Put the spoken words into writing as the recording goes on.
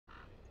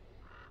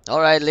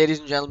Alright, ladies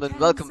and gentlemen, 10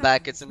 welcome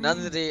back. It's seconds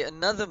another remaining. day,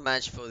 another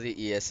match for the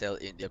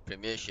ESL India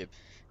Premiership.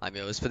 I'm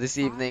your host for this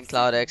 5 evening,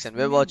 CloudX, seconds and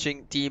we're remaining.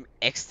 watching Team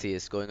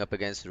Exthious going up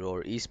against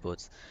Roar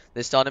Esports.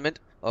 This tournament,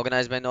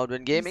 organized by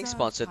Nordwind Gaming, Reserve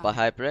sponsored by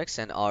time. HyperX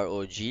and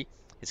ROG,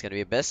 it's going to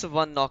be a best of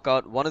one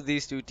knockout. One of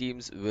these two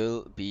teams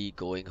will be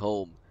going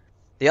home.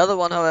 The other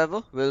one,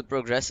 however, will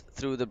progress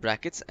through the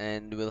brackets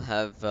and will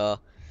have a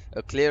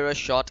clearer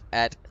shot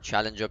at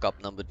Challenger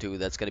Cup number 2.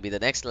 That's going to be the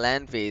next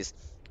LAN phase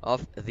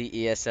of the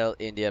ESL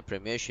India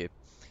Premiership.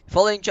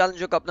 Following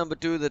Challenger Cup number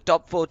 2, the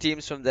top 4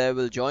 teams from there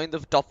will join the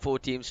top 4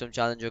 teams from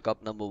Challenger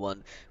Cup number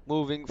 1,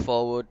 moving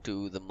forward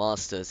to the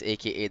Masters,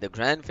 aka the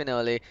grand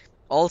finale,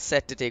 all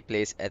set to take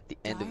place at the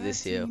end of Dire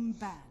this year. team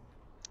ban.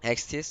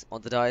 Exthious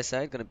on the dire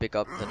side, going to pick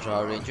up the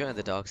Draw Ranger and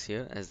the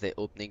Darkseer as their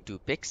opening 2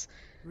 picks.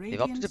 They've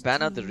opted to Radiant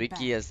ban out the team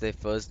Ricky ban. as their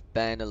first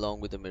ban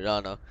along with the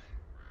Mirana.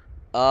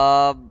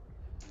 Um,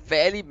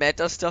 Fairly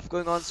meta stuff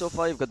going on so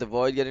far. You've got the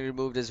Void getting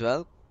removed as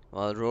well,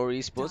 while Roar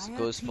Esports Dire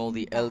goes for team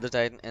the ban. Elder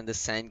Titan and the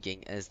Sand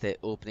King as their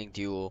opening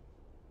duo.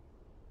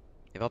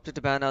 They've opted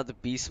to ban out the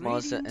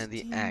Beastmaster Radiant and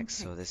the team Axe,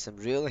 so pick. there's some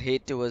real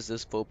hate towards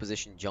those 4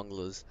 position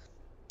junglers.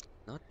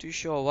 Not too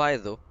sure why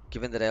though,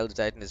 given that Elder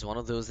Titan is one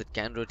of those that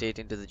can rotate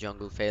into the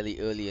jungle fairly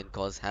early and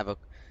cause havoc.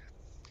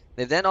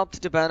 They then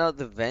opted to ban out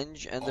the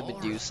Venge and the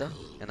Medusa,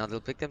 and now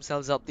they'll pick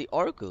themselves up the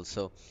Oracle.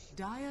 So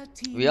Dire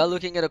we team are pick.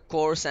 looking at a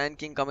core Sand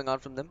King coming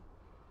out from them.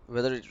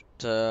 Whether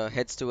it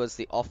heads towards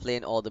the off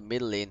lane or the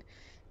middle lane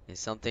is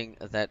something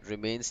that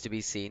remains to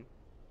be seen.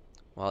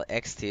 While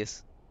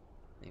Exthious,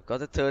 they've got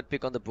the third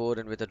pick on the board,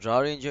 and with a Draw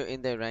Ranger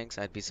in their ranks,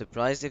 I'd be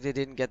surprised if they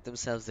didn't get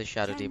themselves the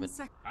Shadow 10 Demon.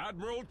 seconds.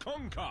 Admiral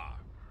Concar.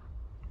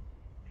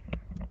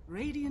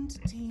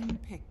 Radiant team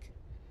pick.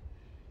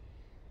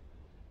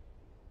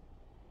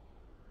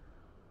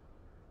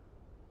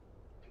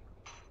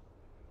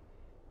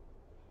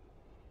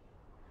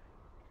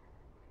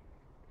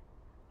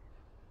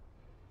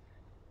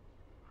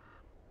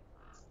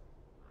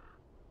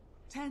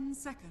 Ten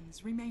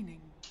seconds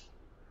remaining.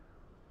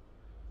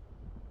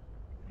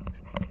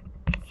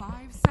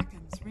 5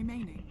 seconds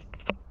remaining.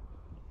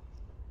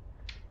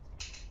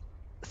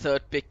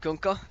 Third pick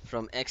Kunkka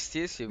from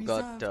Exthious. You've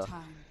got Reserve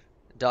time.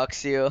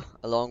 Darkseer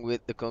along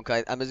with the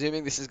Kunkka. I'm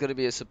assuming this is going to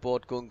be a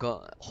support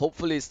Kunkka.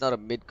 Hopefully it's not a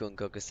mid Kunkka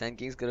because Sand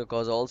King's going to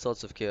cause all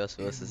sorts of chaos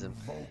versus him.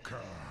 Invoker.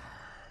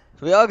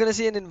 We are going to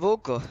see an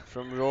Invoker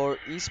from Roar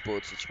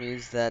Esports, which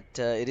means that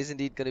it is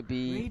indeed going to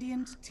be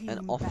Radiant an team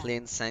ban.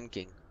 off-lane Sand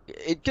King.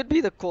 It could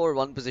be the core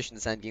one position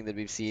Sand King that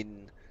we've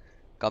seen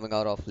coming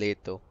out of late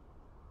though.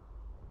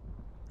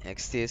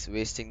 Exthious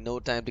wasting no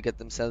time to get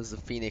themselves the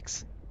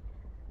Phoenix.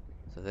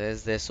 So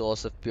there's their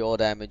source of pure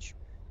damage.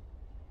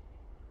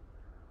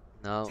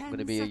 Now going to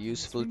 10 be a seconds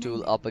useful tool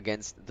remaining. up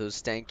against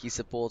those tanky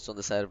supports on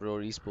the side of Roar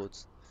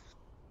Esports.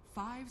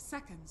 5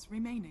 seconds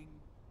remaining.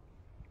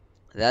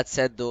 That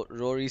said though,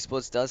 Roar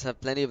Esports does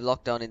have plenty of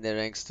lockdown in their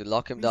ranks to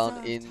lock him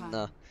down Reserve in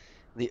time.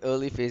 the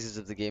early phases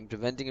of the game,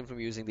 preventing him from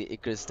using the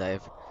Icarus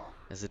dive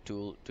as a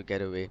tool to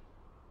get away.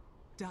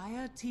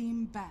 Dire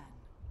team ban.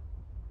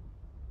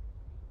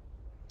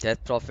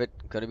 Death Prophet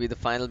going to be the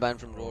final ban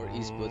from Roar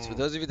Esports. For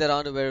those of you that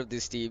aren't aware of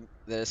this team,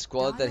 they're a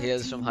squad that Dire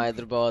hails from team pick.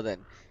 Hyderabad,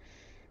 and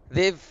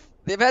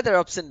they've had their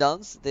ups and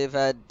downs. They've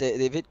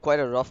hit quite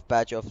a rough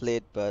patch of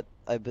late, but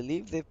I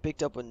believe they've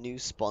picked up a new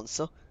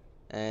sponsor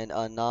and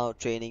are now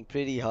training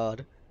pretty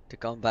hard to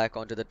come back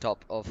onto the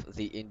top of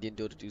the Indian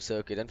Dota 2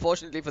 circuit.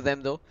 Unfortunately for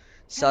them though,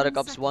 Starter 10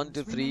 Cups 1 to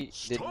seconds remaining.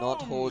 3 did not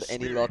Storm hold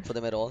any luck for Spirit.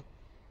 them at all.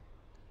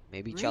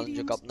 Maybe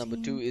Challenger Radiant Cup number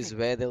 2 team is pick.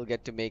 where they'll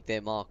get to make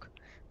their mark,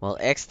 while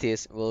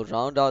Exthious will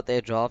round out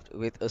their draft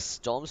with a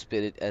Storm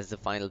Spirit as the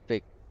final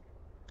pick.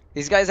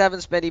 These guys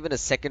haven't spent even a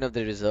second of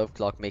the reserve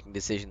clock making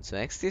decisions, so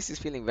Exthious is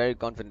feeling very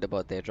confident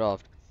about their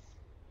draft.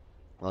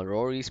 While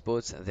Roar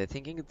Esports, they're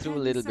thinking it through a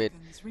 10 little bit.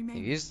 seconds They've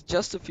remaining. used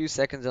just a few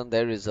seconds on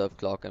their reserve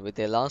clock, and with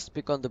their last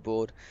pick on the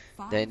board,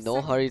 they're 5 in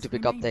no hurry seconds to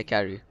pick up their remaining.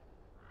 carry.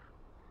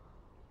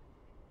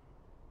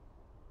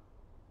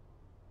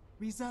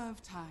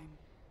 Reserve time.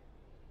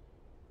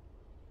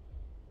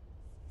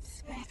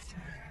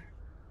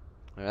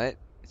 Alright,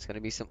 it's gonna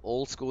be some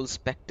old school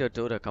Spectre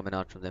Dota coming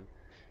out from them.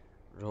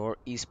 Roar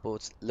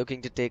Esports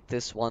looking to take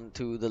this one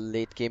to the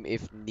late game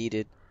if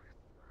needed.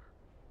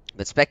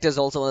 But Spectre is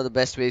also one of the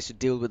best ways to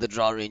deal with the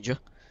Draw Ranger.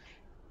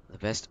 The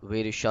best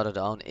way to shut it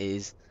down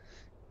is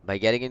by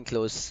getting in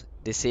close,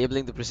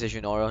 disabling the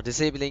precision aura,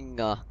 disabling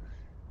the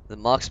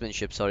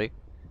marksmanship, sorry.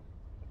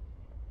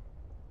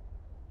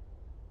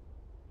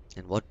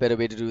 And what better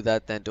way to do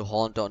that than to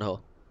haunt on her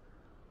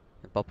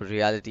and pop a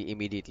reality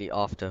immediately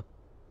after.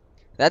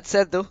 That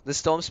said though, the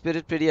Storm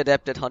Spirit pretty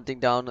adept at hunting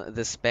down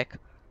the spec.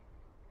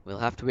 We'll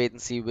have to wait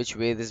and see which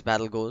way this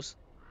battle goes,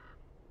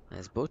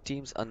 as both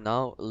teams are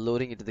now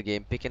loading into the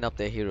game, picking up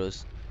their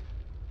heroes.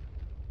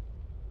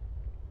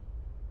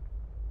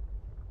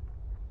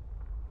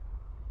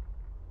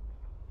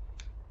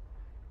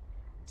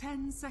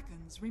 Ten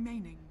seconds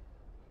remaining.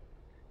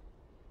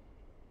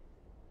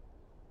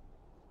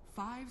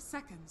 5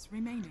 seconds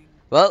remaining.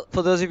 Well,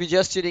 for those of you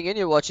just tuning in,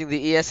 you're watching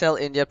the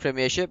ESL India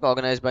Premiership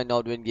organized by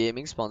Nodwin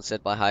Gaming,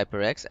 sponsored by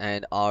HyperX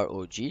and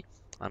ROG.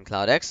 I'm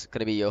CloudX, going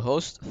to be your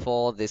host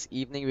for this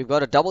evening. We've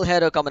got a double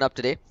header coming up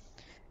today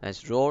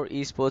as Roar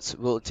eSports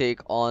will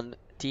take on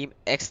Team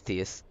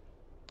Exthious,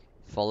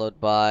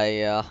 followed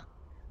by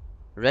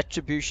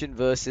Retribution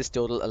versus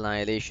Total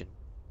Annihilation.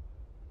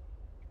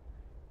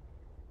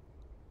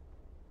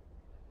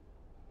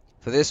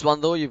 For this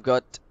one though, you've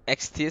got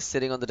Exthious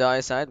sitting on the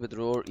dire side with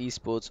Roar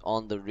eSports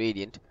on the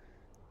Radiant.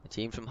 A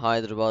team from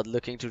Hyderabad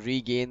looking to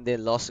regain their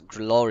lost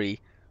glory,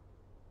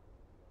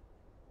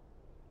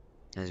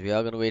 as we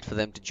are going to wait for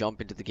them to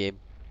jump into the game.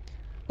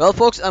 Well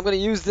folks, I'm going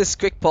to use this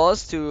quick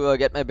pause to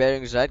get my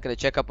bearings right. Going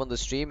to check up on the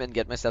stream and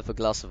get myself a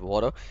glass of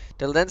water.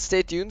 Till then,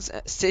 stay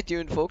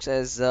tuned folks,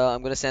 as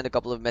I'm going to send a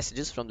couple of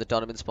messages from the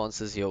tournament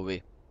sponsors your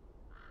way.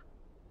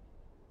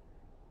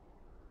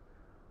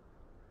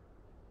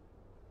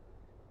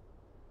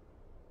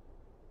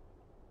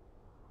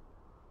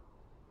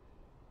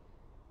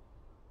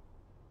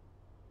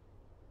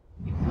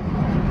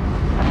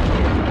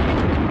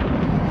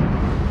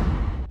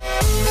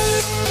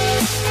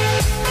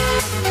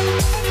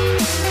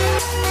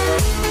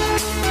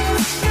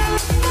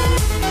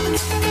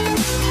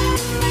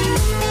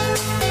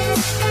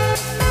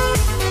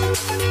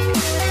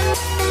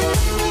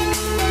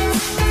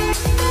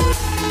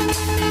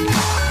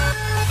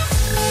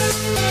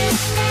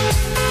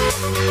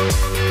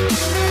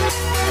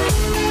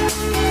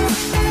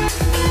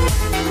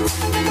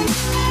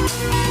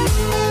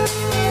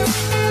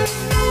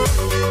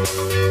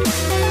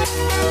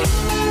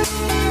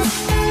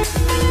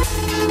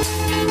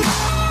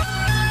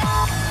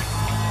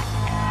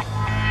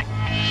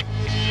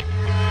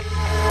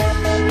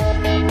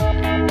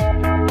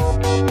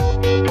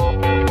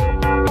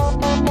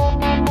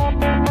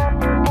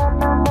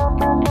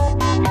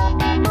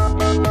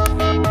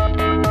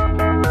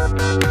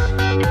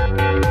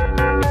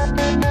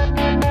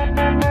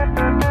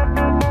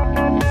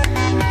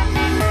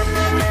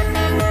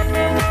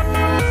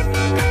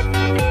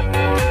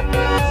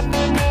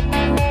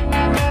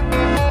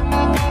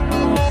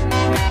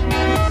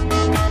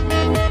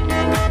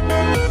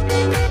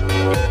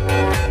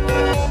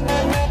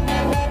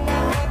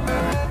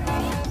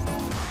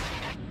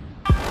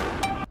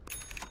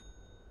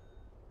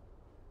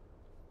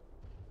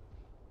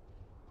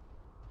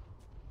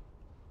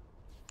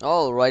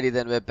 Alrighty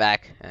then, we're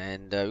back,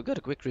 and we've got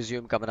a quick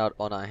resume coming out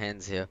on our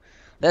hands here.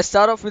 Let's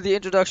start off with the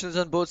introductions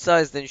on both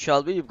sides then,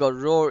 shall we? You've got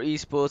Roar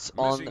eSports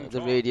on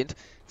the Radiant.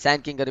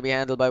 Sand King going to be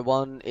handled by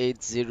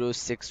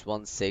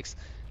 180616.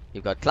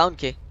 You've got Clown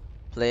K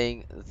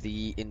playing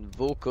the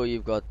Invoker.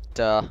 You've got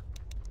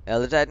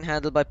Elder Titan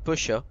handled by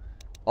Pusher.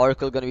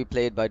 Oracle going to be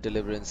played by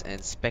Deliverance,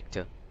 and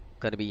Spectre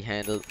going to be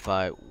handled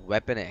by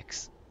Weapon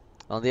X.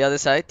 On the other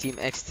side, Team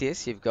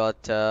Exthious, you've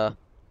got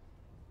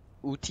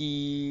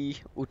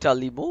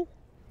Utalimo,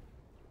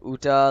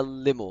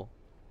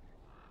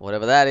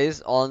 whatever that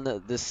is.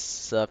 On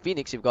this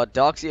Phoenix, you've got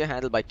Darkseer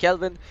handled by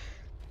Kelvin,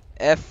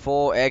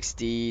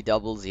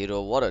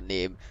 F4XD00, what a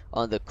name.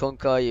 On the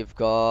Kunkka, you've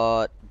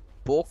got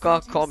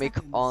Boka Comic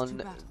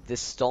on this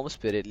Storm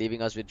Spirit,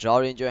 leaving us with Draw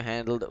Ranger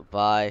handled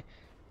by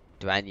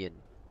Dwanyan.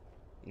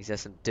 These are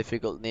some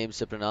difficult names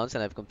to pronounce,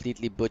 and I've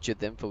completely butchered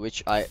them, for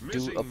which I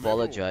do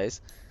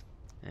apologize.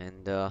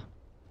 And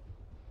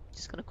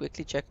just gonna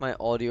quickly check my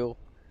audio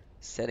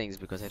settings,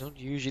 because I don't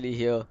usually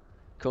hear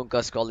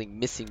Kunkka calling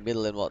missing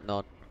middle and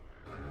whatnot.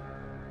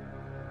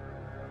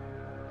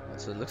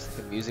 So it looks like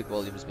the music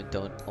volume has been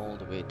turned all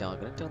the way down.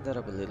 I'm gonna turn that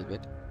up a little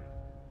bit.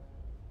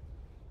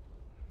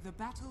 The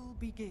battle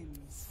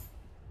begins.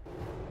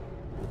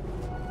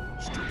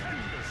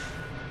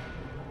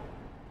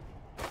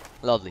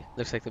 Lovely.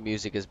 Looks like the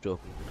music is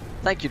broken.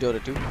 Thank you,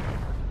 Dota 2.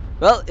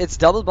 Well, it's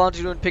double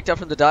bounty rune picked up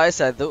from the dire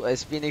side though,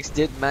 as Phoenix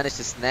did manage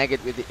to snag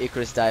it with the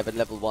Icarus dive at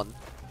level 1.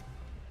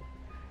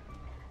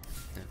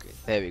 Okay,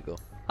 there we go.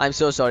 I'm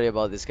so sorry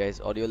about this,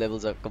 guys. Audio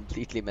levels are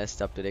completely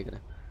messed up today.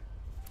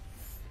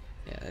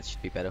 Yeah, that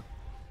should be better.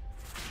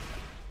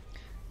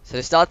 So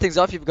to start things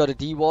off, you've got a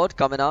D-ward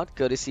coming out,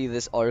 courtesy of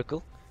this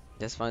Oracle.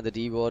 Just find the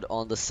D-ward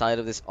on the side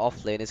of this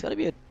off lane. It's gonna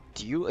be a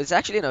duo. It's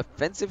actually an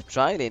offensive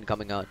tri-lane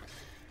coming out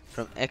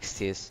from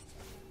Exthious,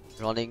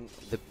 running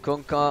the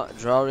Kunkka,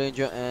 Draw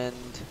Ranger, and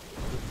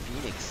the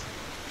Phoenix.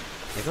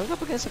 They're going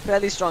up against a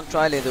fairly strong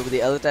tri-lane though with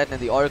the Elder Titan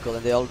and the Oracle,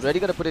 and they're already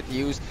going to put it to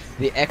use.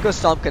 The Echo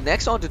Storm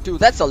connects onto 2.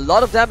 That's a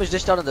lot of damage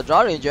dished out on the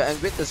Draw Ranger,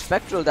 and with the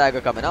Spectral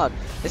Dagger coming out,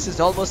 this is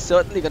almost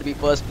certainly going to be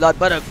first blood,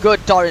 but a good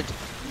torrent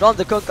from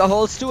the Kunkka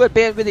holds 2 at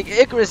bay, and with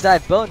the Icarus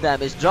dive burn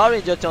damage, Draw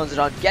Ranger turns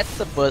around, gets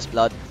the first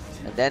blood,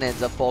 and then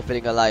ends up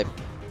forfeiting a life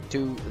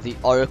to the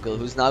Oracle,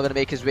 who's now going to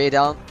make his way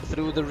down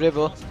through the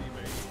river.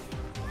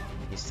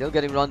 He's still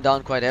getting run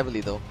down quite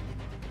heavily though.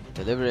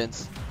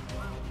 Deliverance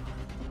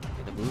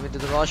gonna move into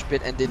the Rosh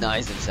pit and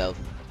denies himself.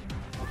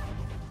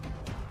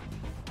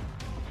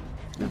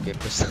 Okay,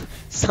 for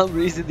some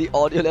reason the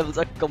audio levels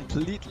are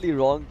completely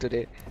wrong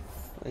today.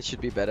 It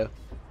should be better.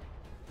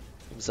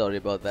 I'm sorry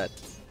about that.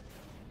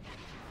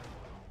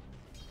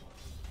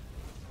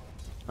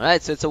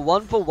 Alright, so it's a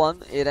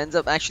 1-for-1. It ends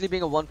up actually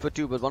being a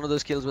 1-for-2, but one of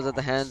those kills was at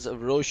the hands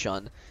of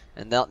Roshan.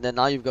 And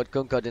now you've got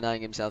Kunkka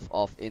denying himself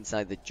off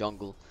inside the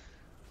jungle.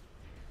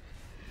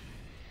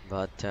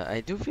 But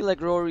I do feel like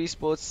Roar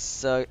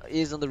Esports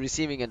is on the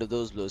receiving end of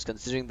those blows,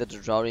 considering that the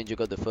Drow Ranger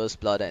got the first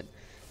blood and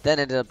then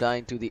ended up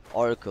dying to the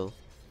Oracle.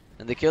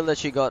 And the kill that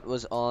she got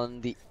was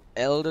on the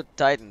Elder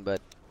Titan,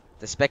 but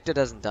the Spectre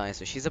doesn't die,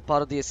 so she's a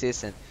part of the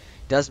assist and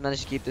does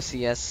manage to keep the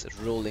CS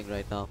rolling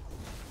right now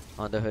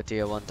under her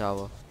tier 1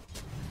 tower.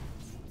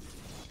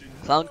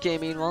 Clown K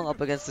meanwhile up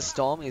against the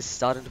Storm is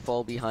starting to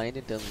fall behind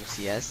in terms of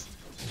CS.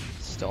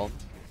 Storm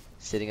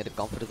sitting at a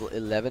comfortable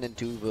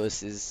 11-2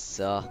 versus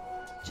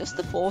just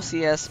the 4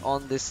 CS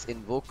on this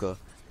Invoker.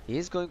 He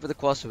is going for the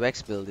cross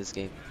Vex build this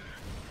game.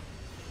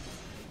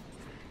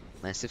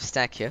 Massive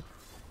stack here.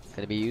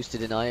 Going to be used to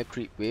deny a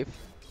creep wave.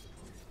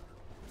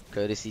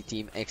 Courtesy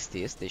Team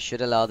Exthious. They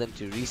should allow them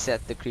to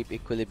reset the creep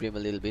equilibrium a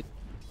little bit.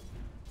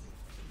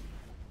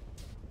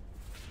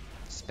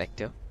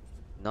 Spectre.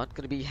 Not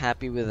going to be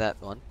happy with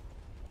that one.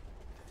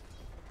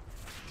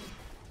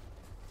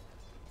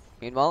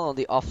 Meanwhile, on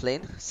the off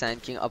lane,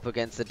 Sand King up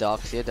against the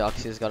Darkseer.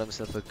 Darkseer's got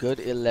himself a good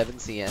 11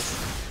 CS.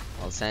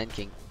 While Sand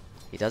King,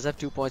 he does have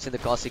 2 points in the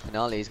Caustic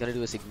Finale. He's going to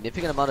do a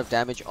significant amount of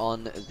damage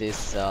on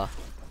this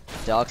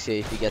Darkseer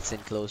if he gets in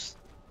close.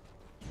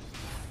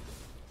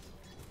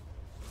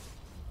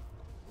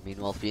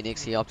 Meanwhile,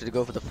 Phoenix, he opted to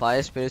go for the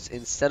Fire Spirits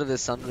instead of the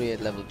Sunray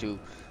at level 2.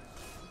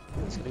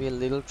 It's going to be a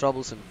little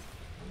troublesome.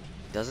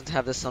 Doesn't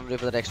have the Sunray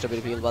for that extra bit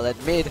of heal. While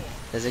at mid,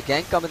 there's a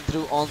gank coming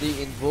through on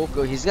the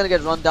Invoker. He's going to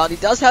get run down. He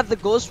does have the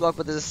Ghost Walk,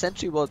 but there's a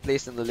Sentry Ward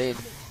placed in the lane.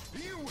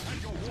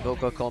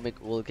 Invoker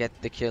Comic will get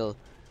the kill.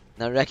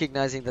 Now,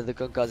 recognizing that the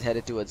Kunkka is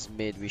headed towards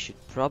mid, we should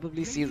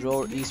probably see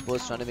Roar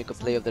Esports trying to make a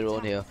play of their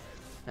own here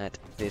at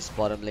this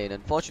bottom lane.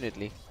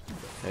 Unfortunately,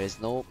 there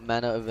is no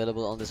mana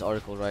available on this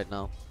Oracle right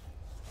now.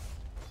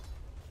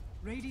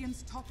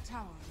 Radiant's top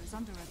tower is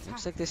under attack.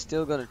 Looks like they're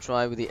still going to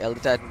try with the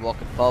Elder Titan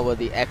Walk and Power,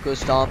 the Echo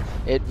Storm.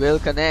 It will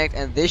connect,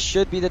 and this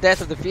should be the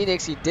death of the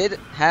Phoenix. He did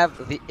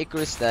have the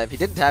Icarus Stab. He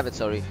didn't have it,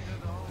 sorry.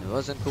 It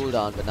was on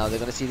cooldown, but now they're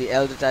going to see the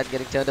Elder Titan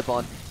getting turned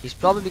upon. He's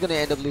probably going to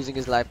end up losing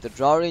his life. The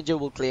Drow Ranger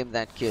will claim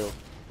that kill,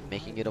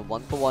 making it a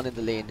 1-for-1 in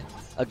the lane.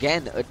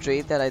 Again, a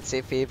trade that I'd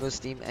say favors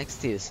Team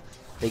Exthious.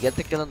 They get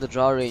the kill on the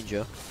Drow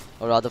Ranger,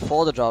 or rather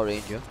for the Drow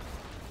Ranger,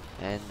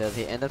 and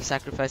they end up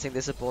sacrificing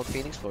their support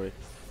Phoenix for it.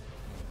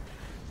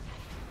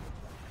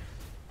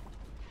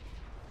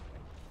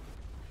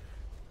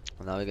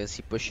 Now we're going to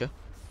see Pusher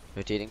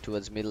rotating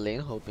towards middle lane,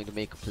 hoping to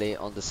make a play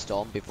on the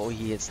Storm before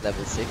he hits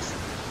level 6.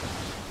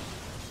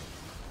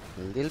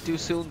 A little too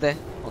soon there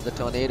on the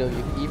Tornado.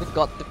 You've even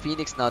got the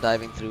Phoenix now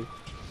diving through.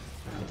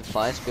 With the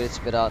Fire Spirit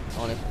spit out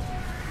on him.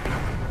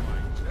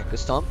 Echo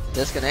Storm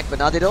does connect, but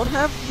now they don't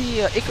have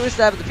the Icarus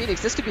Stab of the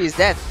Phoenix. This could be his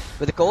death.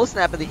 With the Cold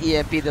Snap and the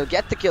EMP, they'll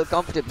get the kill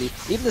comfortably.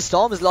 Even the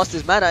Storm has lost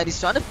his mana and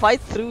he's trying to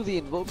fight through the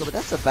Invoker, but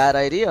that's a bad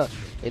idea.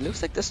 It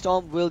looks like the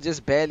Storm will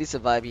just barely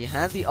survive. He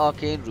had the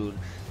Arcane Rune.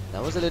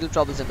 That was a little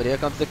troublesome, but here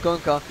comes the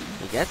Kunkka.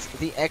 He gets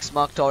the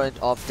X-Mark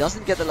Torrent off,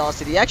 doesn't get the last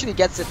hit. He actually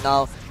gets it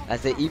now,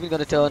 as they're even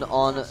going to turn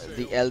on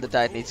the Elder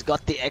Titan. He's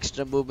got the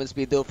extra movement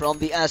speed though from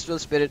the Astral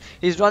Spirit.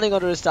 He's running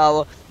under his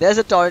tower. There's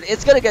a Torrent.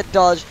 It's going to get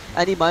dodged,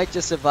 and he might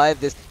just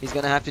survive this. He's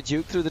going to have to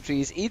juke through the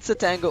trees, eats a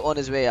tango on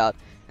his way out,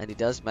 and he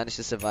does manage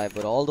to survive.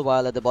 But all the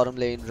while at the bottom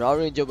lane, Drow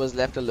Ranger was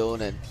left alone,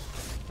 and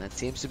that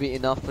seems to be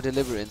enough for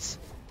Deliverance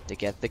to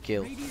get the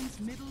kill. Radiant's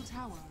middle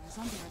tower is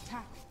under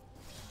attack.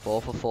 4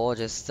 for 4,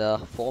 just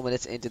 4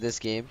 minutes into this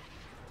game.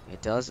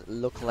 It does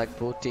look like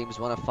both teams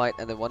want to fight,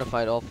 and they want to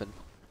fight often.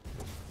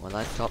 While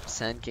at top,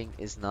 Sand King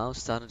is now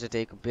starting to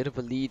take a bit of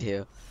a lead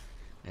here,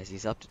 as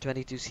he's up to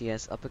 22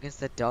 CS up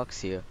against that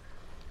Darkseer,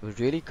 who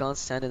really can't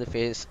stand in the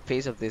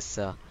face of this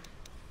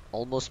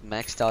almost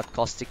maxed out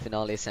Caustic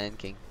Finale Sand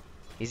King.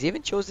 He's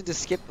even chosen to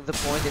skip the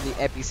point in the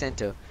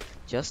epicenter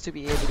just to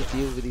be able to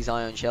deal with these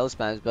Ion Shell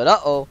spams, but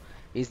uh-oh!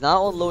 He's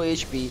now on low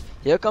HP.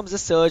 Here comes the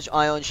Surge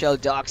Ion Shell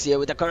Darkseer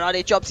with the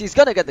Karate Chops. He's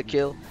gonna get the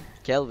kill.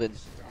 Kelvin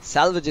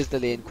salvages the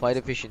lane quite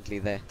efficiently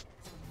there.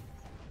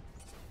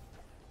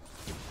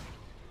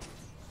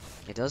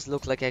 It does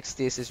look like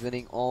Exthious is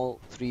winning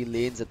all 3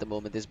 lanes at the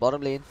moment. This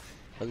bottom lane,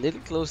 a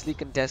little closely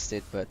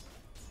contested, but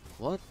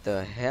what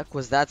the heck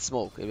was that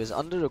smoke? It was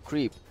under a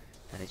creep,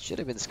 and it should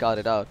have been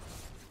scouted out.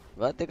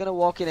 But they're gonna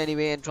walk in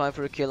anyway and try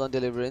for a kill on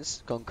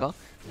Deliverance. Kunkka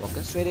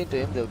walking straight into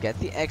him. They'll get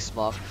the X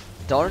mark.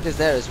 Torrent is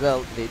there as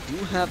well. They do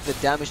have the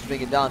damage to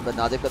bring it down, but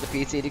now they've got the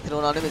PC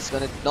thrown on him. It's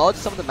gonna dodge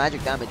some of the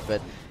magic damage,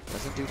 but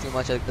doesn't do too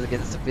much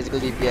against the physical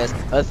DPS.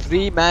 A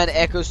 3-man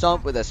Echo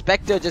Stomp with a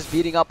Spectre just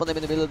beating up on them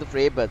in the middle of the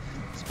fray, but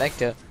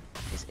Spectre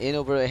is in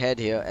over a head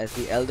here as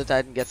the Elder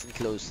Titan gets in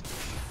close.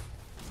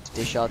 To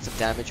dish out some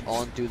damage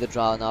onto the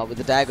Drow now with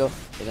the dagger.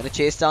 They're gonna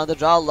chase down the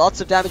Drow.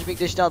 Lots of damage being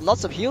dished out.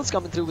 Lots of heals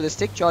coming through with the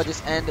stick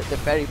charges and the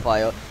Fairy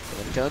Fire.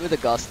 They're gonna turn with the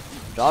Gust.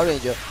 Drow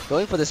Ranger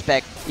going for the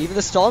Spec. Even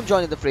the Storm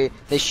joining the fray.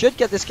 They should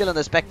get this kill on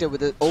the Spectre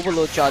with the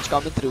Overload charge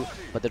coming through,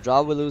 but the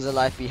Drow will lose a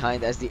life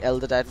behind as the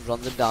Elder Titan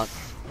runs him down.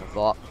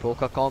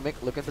 Poker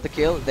Comic looking for the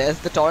kill. There's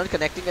the Torrent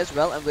connecting as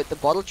well, and with the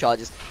bottle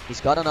charges,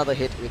 he's got another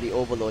hit with the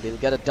Overload. He'll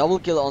get a double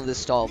kill on this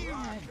Storm,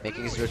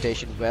 making his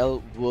rotation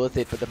well worth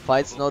it. But the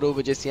fight's not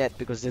over just yet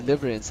because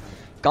Deliverance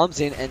comes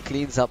in and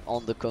cleans up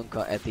on the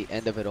Kunkka at the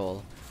end of it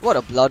all. What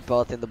a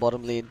bloodbath in the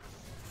bottom lane.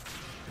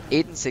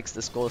 8 and 6,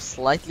 the score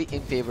slightly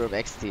in favor of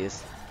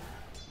Exthious.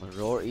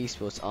 Roar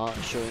eSports are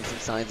showing some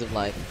signs of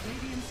life.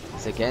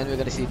 So again, we're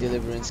going to see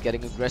Deliverance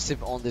getting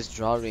aggressive on this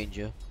Draw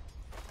Ranger,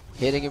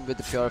 hitting him with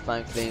the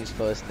Purifying Flames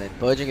first, and then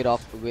purging it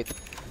off with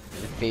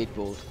the Fade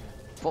Bolt.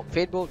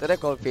 Fade Bolt? Did I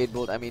call it Fade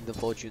Bolt? I mean the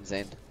Fortune's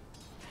End.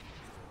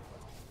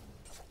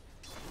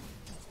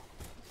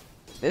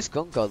 This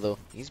Kunkka though,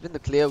 he's been the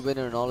clear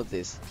winner in all of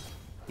this.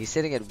 He's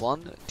sitting at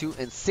 1, 2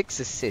 and 6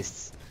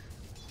 assists.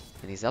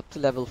 And he's up to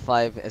level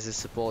 5 as a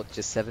support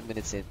just 7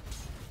 minutes in.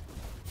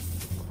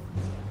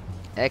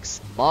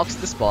 X marks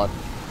the spot.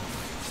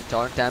 The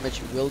torrent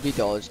damage will be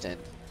dodged and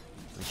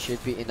it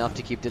should be enough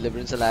to keep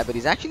Deliverance alive. But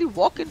he's actually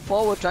walking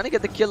forward trying to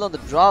get the kill on the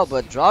Draw,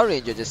 but Draw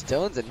Ranger just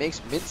turns and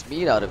makes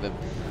mincemeat out of him.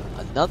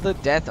 Another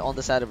death on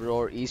the side of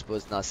Roar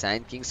eSports. Now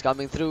Sand King's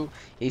coming through.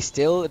 He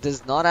still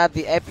does not have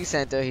the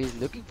epicenter. He's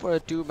looking for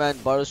a 2-man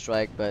Burrow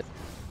Strike but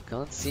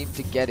can't seem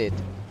to get it.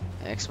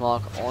 X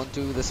mark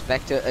onto the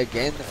Spectre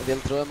again. They'll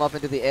throw him up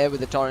into the air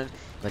with the Torrent.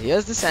 But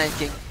here's the Sand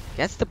King.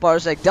 Gets the Burrow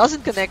Strike.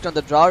 Doesn't connect on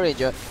the Draw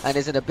Ranger. And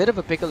is in a bit of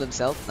a pickle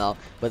himself now.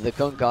 But the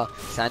Kunkka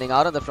standing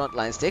out on the front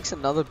lines takes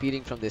another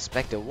beating from this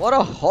Spectre. What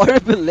a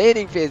horrible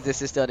laning phase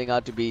this is turning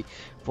out to be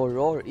for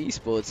Roar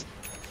eSports.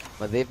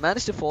 But they've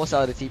managed to force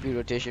out a TP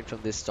rotation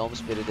from this Storm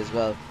Spirit as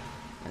well.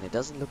 And it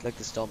doesn't look like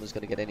the Storm is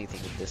going to get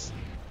anything with this.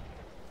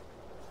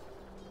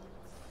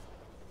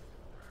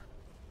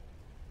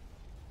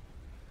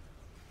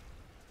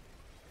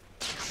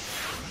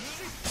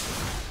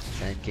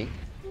 Sand King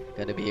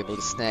gonna be able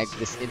to snag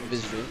this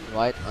Invis Rune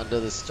right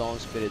under the Storm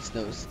Spirit's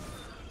nose.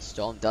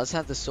 Storm does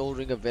have the Soul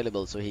Ring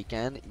available, so he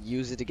can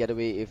use it to get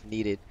away if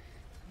needed.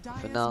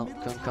 For now,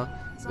 Kunkka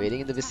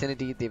waiting in the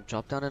vicinity. They've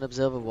dropped down an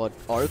Observer Ward.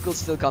 Oracle's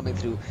still coming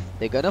through.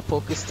 They're gonna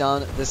focus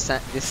down this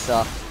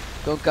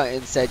Kunkka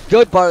instead.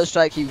 Good Burrow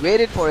Strike. He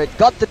waited for it,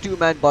 got the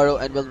 2-man Burrow,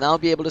 and will now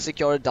be able to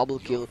secure a double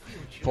kill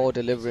for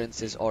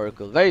Deliverance's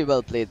Oracle. Very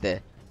well played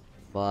there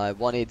by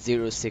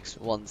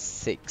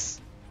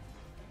 180616.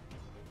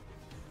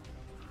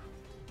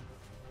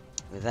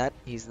 With that,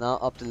 he's now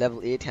up to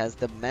level 8, has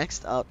the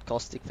maxed out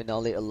Caustic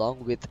Finale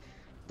along with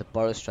the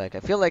Burrow Strike.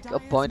 I feel like a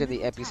point in the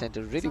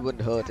epicenter really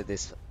wouldn't hurt at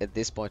this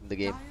point in the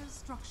game.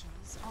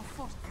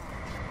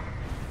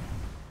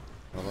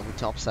 Well, on the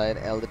top side,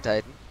 Elder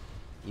Titan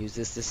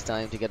uses this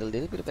time to get a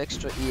little bit of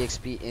extra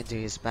EXP into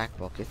his back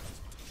pocket.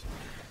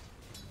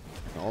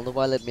 And all the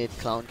while it made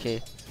Clown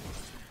K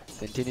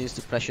continues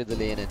to pressure the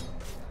lane and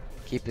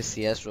keep his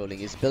CS rolling.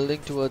 He's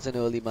building towards an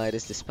early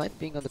Midas despite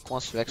being on the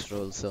Quast Rex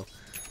roll, so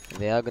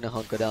they are going to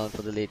hunker down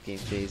for the late game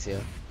phase here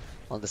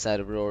on the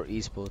side of Roar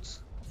eSports.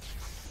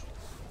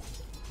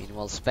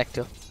 Meanwhile,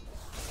 Spectre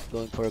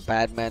going for a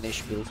bad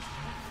man-ish build,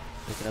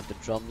 picking up the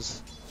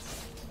drums.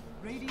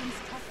 Radiant's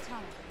top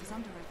tower is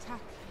under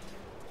attack.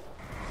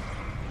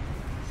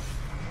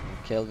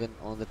 Kelvin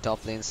on the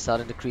top lane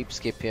starting to creep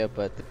skip here,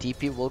 but the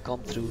TP will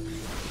come through.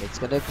 It's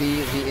going to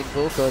be the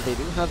Invoker. They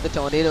do have the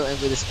Tornado,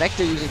 and with the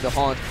Spectre using the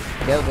Haunt,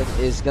 Kelvin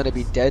is going to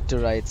be dead to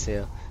rights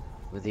here.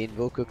 With the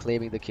Invoker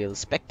claiming the kill,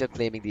 Spectre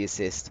claiming the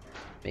assist,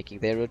 making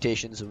their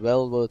rotations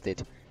well worth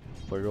it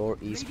for Roar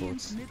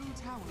eSports.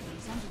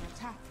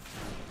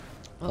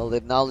 Well,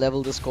 they've now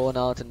leveled the score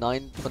now to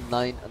 9 for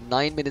 9,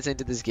 9 minutes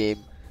into this game.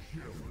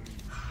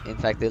 In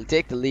fact, they'll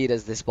take the lead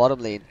as this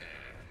bottom lane.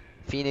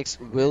 Phoenix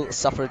will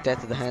suffer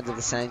death at the hands of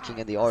the Sand King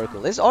and the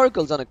Oracle. This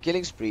Oracle's on a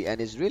killing spree and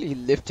is really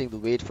lifting the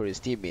weight for his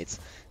teammates.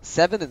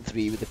 7 and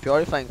 3 with the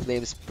Purifying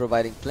Flames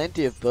providing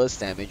plenty of burst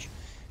damage.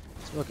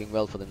 It's working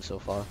well for them so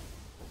far.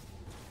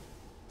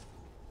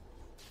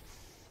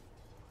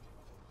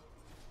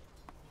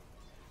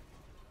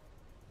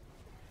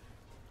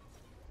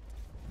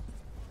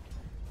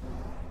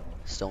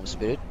 Storm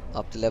Spirit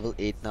up to level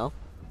 8 now.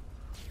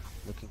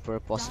 Looking for a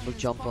possible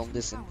jump on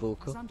this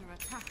Invoker.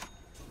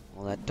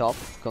 On that top,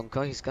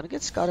 Kunkka, he's gonna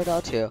get scouted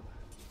out here.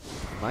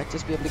 Might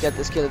just be able to get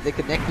this kill if they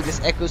connect with this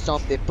Echo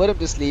Stomp. They put him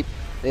to sleep.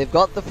 They've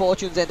got the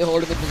Fortunes and they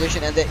hold him in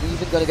position, and they're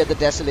even gonna get the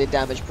Desolate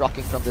damage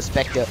proccing from the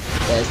Spectre.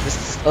 There's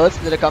this Earth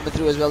Splitter coming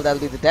through as well.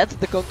 That'll be the death of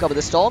the Kunkka, but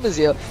the Storm is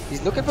here.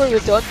 He's looking for a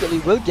return kill. He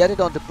will get it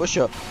onto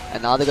Pusher,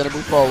 and now they're gonna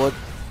move forward.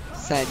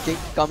 Sand King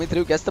coming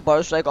through, gets the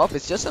Burrow Strike off.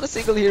 It's just on a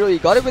single hero. He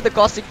got it with the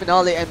Caustic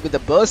Finale and with the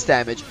burst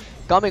damage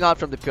coming out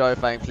from the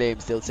Purifying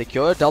Flames. They'll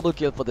secure a double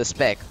kill for the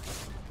Spec.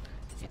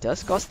 It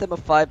does cost them a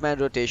 5-man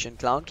rotation.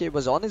 Clown K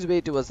was on his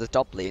way towards the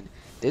top lane.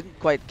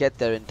 Didn't quite get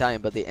there in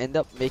time, but they end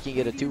up making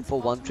it a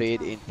 2-for-1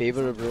 trade in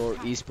favor of Roar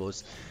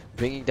eSports,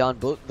 bringing down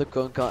both the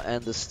Kunkka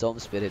and the Storm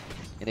Spirit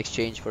in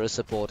exchange for a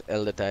support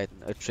Elder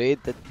Titan. A trade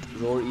that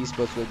Roar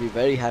eSports will be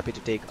very happy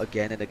to take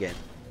again and again.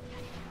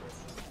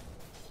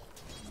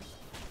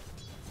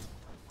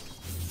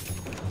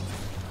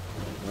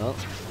 Well,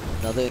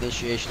 Another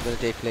initiation going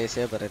to take place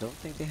here, but I don't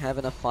think they have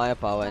enough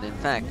firepower. And in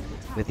fact,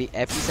 with the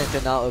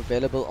epicenter now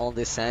available on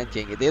this Sand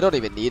King, they don't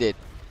even need it.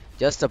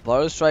 Just a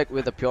Burrow Strike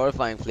with a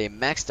Purifying Flame,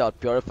 maxed out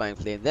Purifying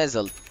Flame. There's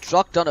a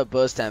truck ton of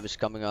burst damage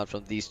coming out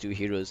from these two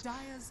heroes.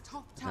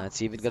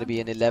 It's even going to be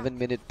an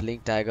 11-minute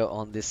Blink Dagger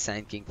on this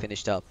Sand King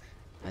finished up.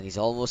 And he's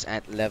almost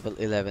at level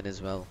 11 as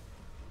well.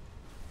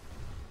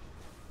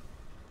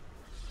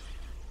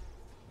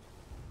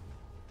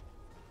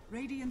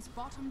 Radiant's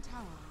bottom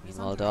tower is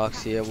Meanwhile, under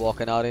Dark's attack. here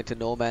walking out into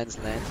no man's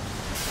land.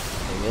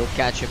 They will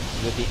catch him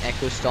with the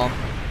Echo Storm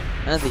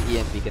and the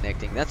EMP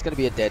connecting. That's going to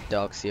be a dead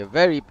Dark's here.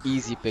 Very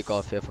easy pick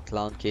off here for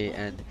Clown K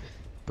and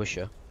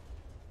Pusher.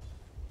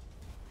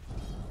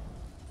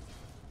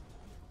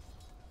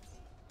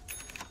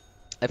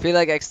 I feel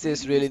like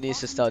Exthious really needs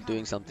to start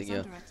doing something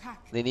here.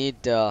 They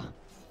need to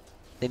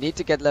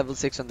get level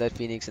 6 on that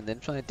Phoenix and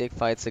then try and take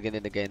fights again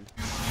and again.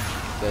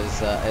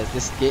 Because as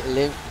this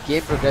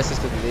game progresses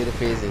to the later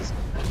phases,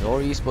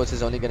 Roar eSports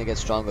is only going to get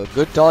stronger.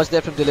 Good dodge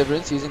there from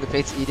Deliverance, using the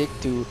Fate's Edict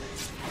to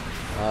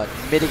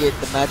mitigate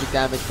the magic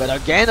damage. But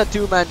again, a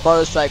two-man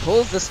Burrow Strike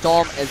holds the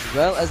Storm as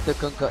well as the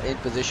Kunkka in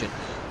position.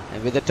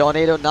 And with the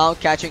Tornado now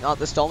catching out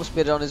the Storm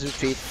Spirit on his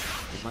retreat,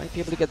 he might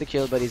be able to get the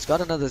kill, but he's got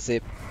another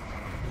zip.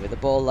 With the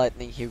Ball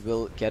Lightning, he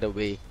will get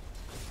away.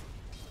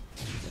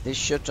 This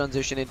should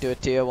transition into a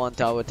tier 1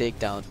 tower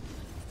takedown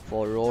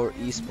for Roar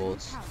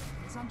eSports.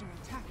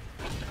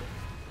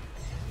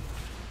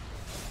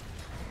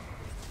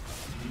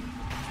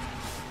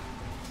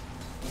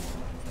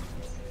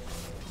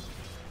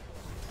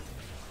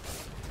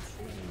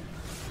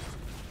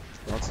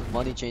 Lots of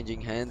money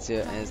changing hands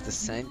here as the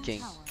Sand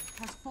King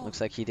looks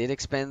like he did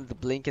expend the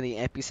Blink and the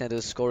Epicenter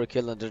to score a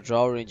kill under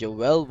Drow Ranger.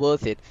 Well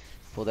worth it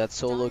for that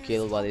solo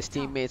kill, while his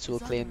teammates will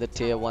claim the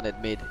tier 1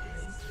 at mid.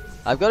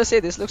 I've got to say,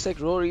 this looks like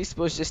Roar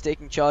eSports just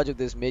taking charge of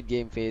this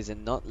mid-game phase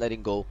and not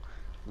letting go.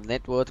 The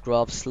net worth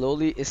graph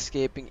slowly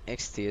escaping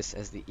Exthious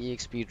as the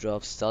EXP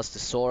drop starts to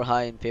soar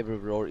high in favor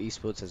of Roar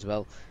eSports as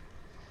well.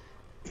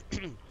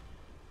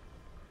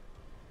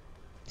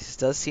 This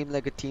does seem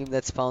like a team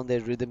that's found their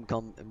rhythm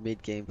come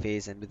mid-game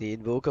phase, and with the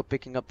Invoker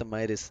picking up the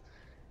Midas,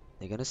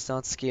 they're going to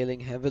start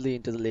scaling heavily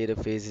into the later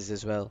phases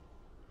as well.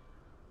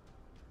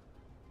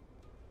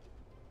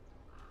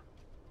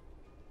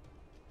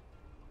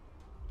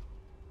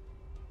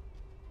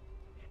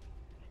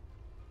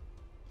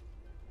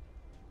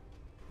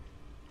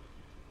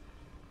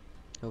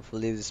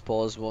 Hopefully this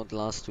pause won't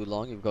last too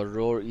long. You've got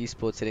Roar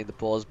eSports hitting the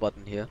pause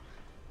button here.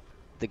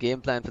 The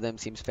game plan for them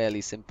seems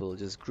fairly simple.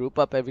 Just group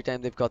up every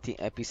time they've got the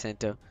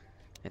epicenter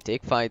and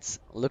take fights.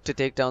 Look to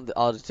take down the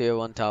outer tier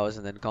 1 towers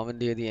and then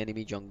commandeer the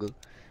enemy jungle.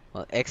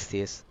 While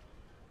Exthious,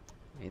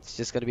 it's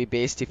just going to be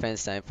base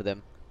defense time for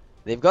them.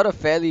 They've got a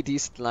fairly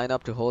decent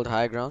lineup to hold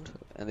high ground,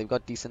 and they've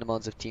got decent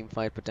amounts of team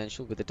fight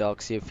potential with the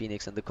Darkseer,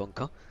 Phoenix and the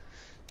Kunkka.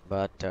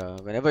 But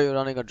whenever you're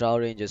running a Drow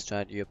Ranger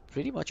strat, you're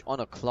pretty much on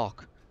a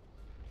clock.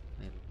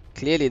 And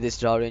clearly this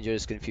Drow Ranger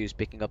is confused,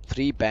 picking up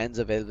 3 bands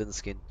of Elven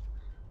Skin.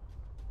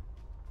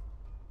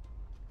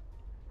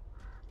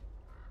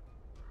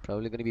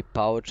 Probably going to be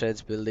power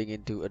treads building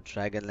into a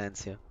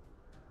Dragonlance here.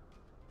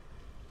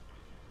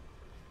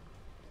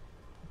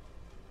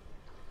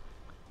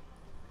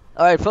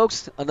 Alright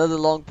folks, another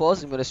long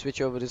pause. I'm going to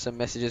switch over to some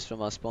messages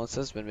from our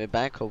sponsors. When we're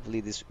back,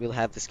 hopefully we'll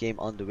have this game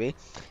on the way.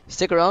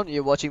 Stick around,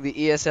 you're watching the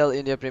ESL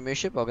India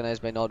Premiership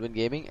organized by Nodwin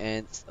Gaming,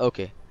 and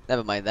okay,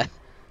 never mind that.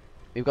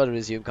 We've got a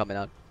resume coming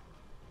out.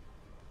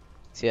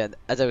 So yeah,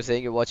 as I was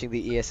saying, you're watching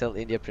the ESL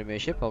India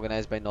Premiership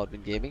organized by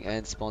Nodwin Gaming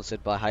and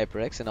sponsored by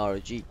HyperX and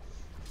ROG.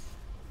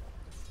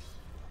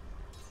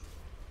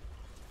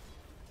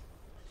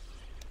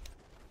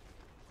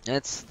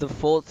 That's the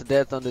 4th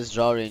death on this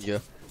Drow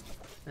Ranger,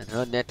 and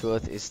her net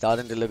worth is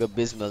starting to look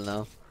abysmal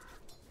now.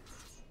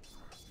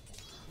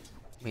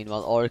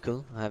 Meanwhile,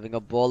 Oracle having a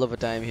ball of a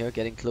time here,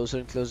 getting closer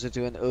and closer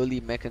to an early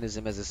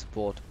mechanism as a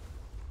support.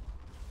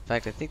 In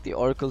fact, I think the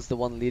Oracle's the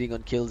one leading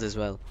on kills as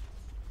well.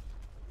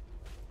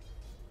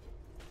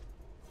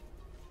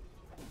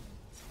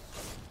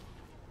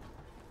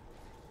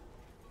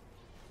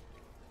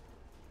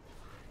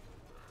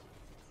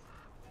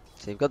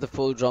 So you've got the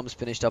full drums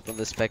finished up on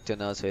the Spectre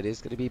now, so it is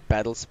going to be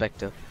Battle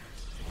Spectre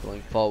going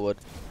forward.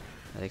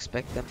 I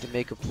expect them to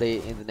make a play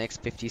in the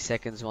next 50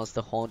 seconds once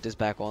the Haunt is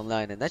back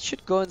online, and that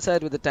should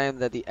coincide with the time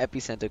that the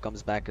Epicenter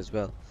comes back as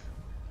well.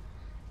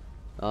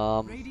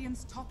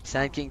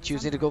 Sand King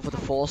choosing to go for the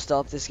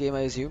 4-star this game,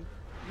 I assume,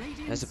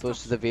 as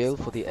opposed to the Veil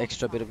for the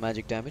extra bit of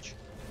magic damage.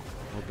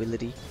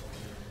 Mobility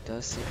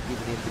does seem to be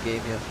the name of the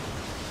game here.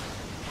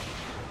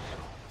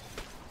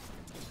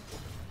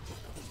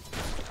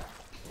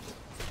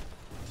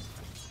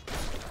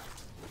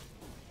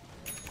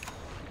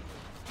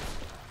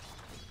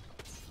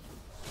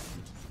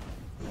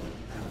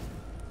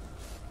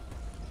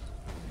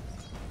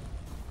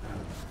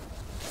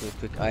 Do a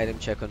quick item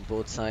check on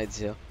both sides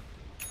here.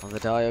 On the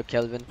Dire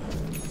Kelvin,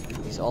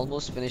 he's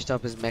almost finished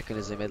up his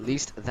mechanism. At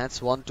least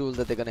that's one tool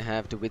that they're going to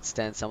have to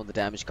withstand some of the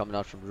damage coming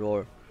out from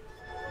Roar.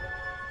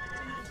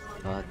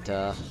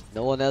 But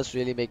no one else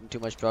really making too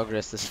much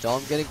progress. The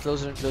Storm getting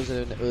closer and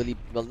closer to an early,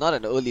 well, not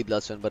an early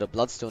Bloodstone, but a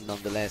Bloodstone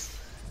nonetheless.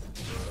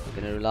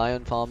 We're gonna rely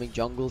on farming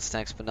jungle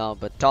stacks for now,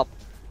 but top,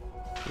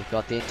 we've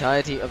got the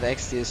entirety of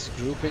Exthious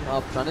grouping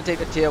up, trying to take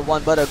a tier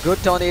 1, but a good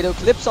tornado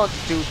clips onto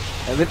 2,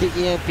 and with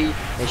the EMP,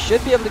 they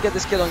should be able to get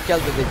this kill on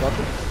Kelvin. They've got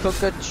the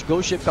Kunkka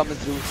ghost ship coming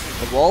through,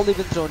 the wall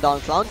even thrown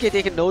down. Clown K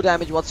taking no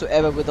damage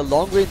whatsoever with a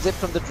long range zip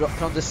from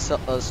the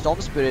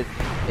Storm Spirit.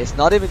 It's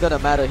not even gonna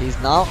matter, he's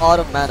now out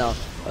of mana.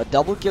 A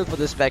double kill for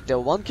the Spectre,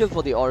 1 kill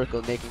for the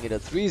Oracle, making it a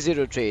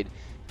 3-0 trade.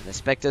 And the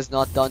Spectre's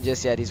not done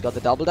just yet, he's got the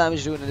double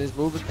damage rune and is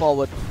moving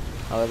forward.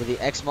 However, the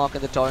X mark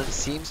and the Torrent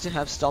seems to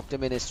have stopped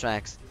him in his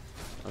tracks,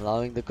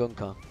 allowing the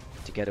Kunkka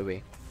to get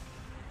away.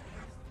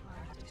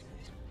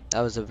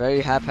 That was a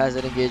very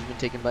haphazard engagement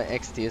taken by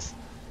Exthious.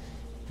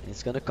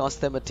 It's going to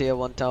cost them a tier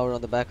 1 tower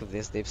on the back of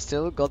this. They've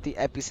still got the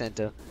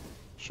epicenter.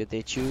 Should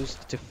they choose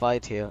to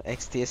fight here,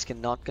 Exthious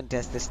cannot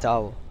contest this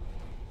tower.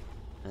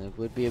 And it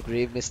would be a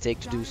grave mistake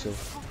to do so.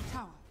 Top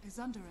tower is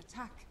under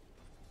attack.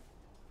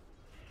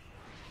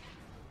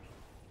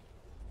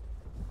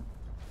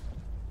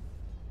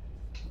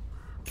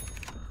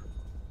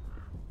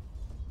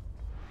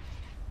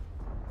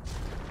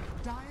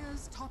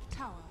 Dire's top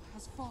tower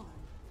has fallen.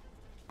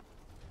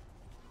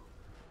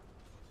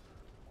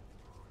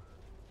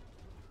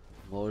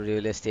 More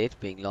real estate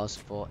being lost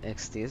for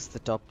Exthious, the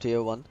top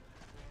tier 1.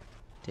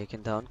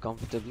 Taken down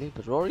comfortably,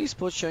 but Raw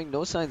eSports showing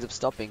no signs of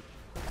stopping.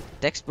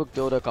 Textbook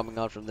Dota coming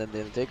out from them.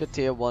 They'll take a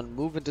tier 1,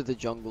 move into the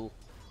jungle,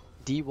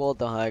 de-wall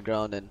the high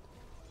ground, and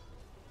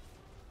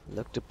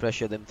look to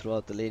pressure them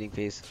throughout the laning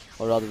phase,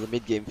 or rather the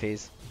mid-game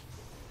phase.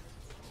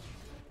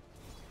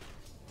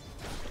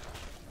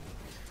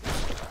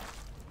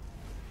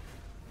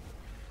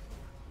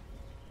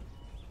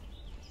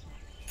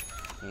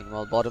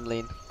 Meanwhile, bottom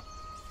lane,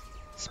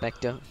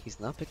 Spectre, he's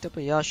now picked up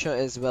a Yasha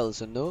as well,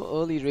 so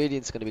no early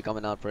Radiance going to be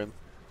coming out for him.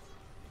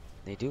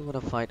 They do want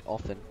to fight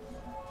often.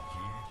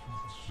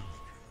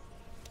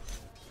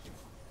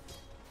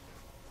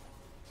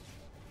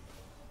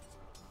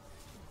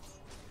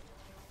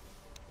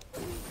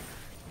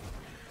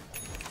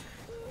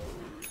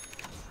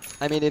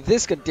 I mean, if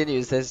this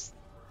continues, this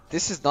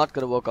is not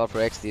going to work out for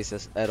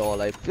Exthious at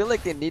all. I feel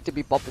like they need to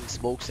be popping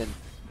smokes and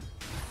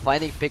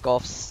finding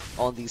pickoffs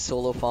on these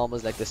solo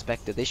farmers like the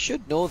Spectre. They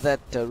should know that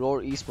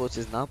Roar Esports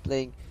is now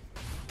playing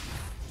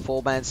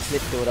 4-man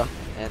split Dota.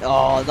 And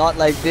oh, not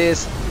like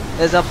this.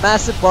 There's a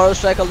massive Burrow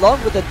Strike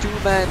along with a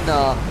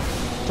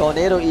 2-man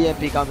Tornado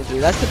EMP coming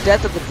through. That's the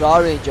death of the Draw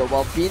Ranger,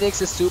 while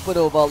Phoenix's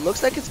Supernova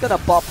looks like it's going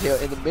to pop here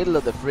in the middle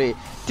of the fray.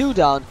 2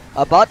 down,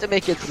 about to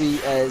make it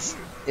 3 as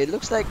it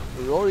looks like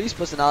Roar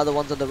Esports are now the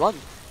ones on the run.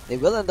 They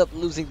will end up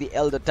losing the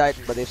Elder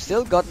Titan, but they've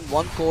still gotten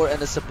 1 core and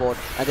a support,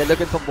 and they're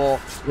looking for more.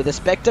 With the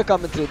Spectre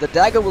coming through, the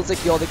Dagger will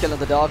secure the kill on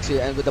the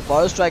Darkseer, and with the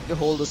Burrow Strike to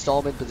hold the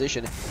Storm in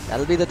position,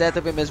 that'll be the death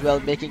of him as well,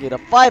 making it a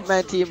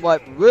 5-man team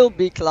wipe. Will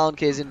be Clown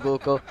K's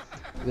Invoker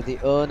with the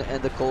Urn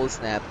and the Cold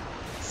Snap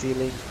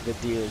sealing the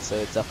deal. So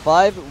it's a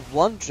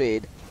 5-1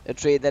 trade, a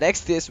trade that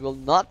Exthious will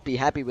not be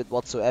happy with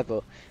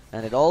whatsoever,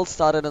 and it all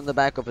started on the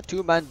back of a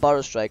 2-man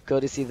Burrow Strike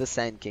courtesy of the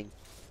Sand King.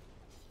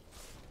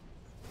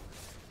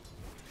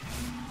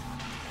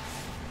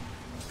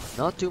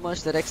 Not too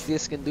much that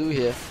Exthious can do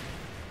here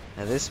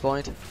at this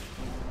point.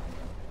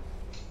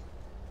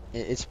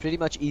 It's pretty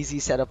much easy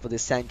setup for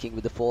this Sand King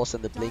with the Force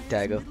and the Blink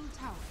Dagger.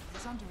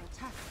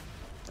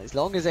 As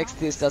long as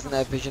Exthious doesn't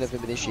have vision of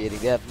him initiating,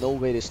 they have no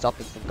way to stop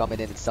him from coming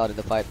in and starting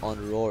the fight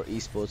on Roar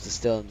Esports, the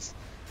Sturms.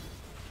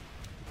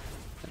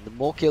 And the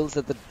more kills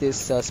that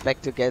this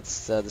Spectre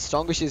gets, the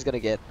stronger she's gonna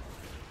get.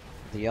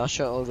 The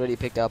Yasha already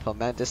picked up, her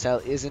Manta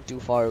style isn't too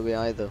far away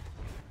either.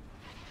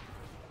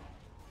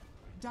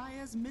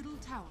 Dire's middle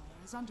tower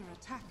is under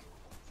attack.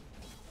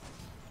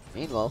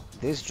 Meanwhile,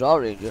 this Draw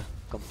Ranger,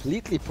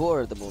 completely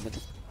poor at the moment,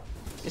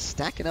 is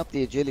stacking up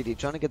the agility,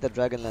 trying to get the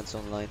Dragonlance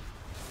online.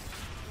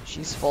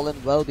 She's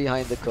fallen well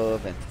behind the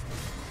curve, and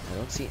I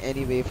don't see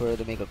any way for her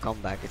to make a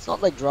comeback. It's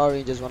not like Draw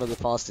Ranger is one of the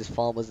fastest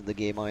farmers in the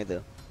game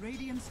either.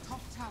 Radiant's top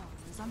tower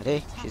is under But hey,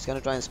 attack. she's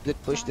gonna try and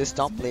split push this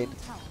top lane.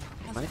 Middle tower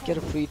has Might get a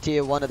fallen. free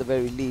tier 1 at the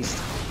very least.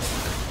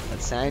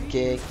 But Sand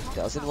King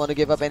doesn't want to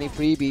give up any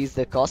freebies.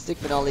 The Caustic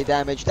Finale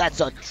damage, that's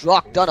a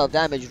truck ton of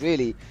damage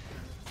really.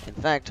 In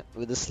fact,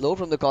 with the slow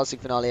from the Caustic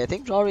Finale, I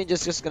think Draw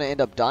Ranger's just going to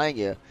end up dying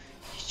here.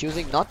 He's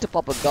choosing not to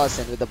pop a Gus,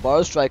 and with the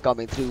Burrow Strike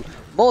coming through,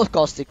 more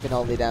Caustic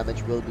Finale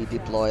damage will be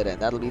deployed,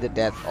 and that'll be the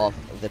death of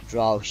the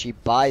Drow. She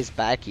buys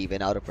back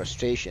even out of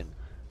frustration.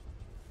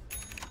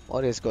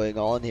 What is going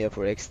on here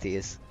for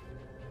Exthious?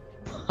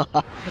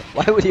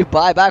 Why would you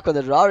buy back on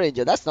the Draw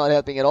Ranger? That's not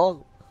helping at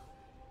all.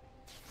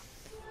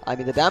 I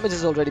mean, the damage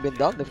has already been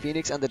done. The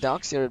Phoenix and the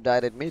Darkseer have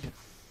died at mid.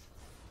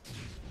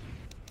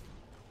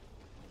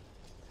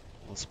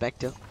 Well,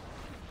 Spectre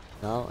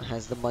now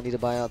has the money to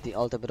buy out the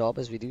ultimate orb,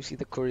 as we do see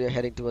the courier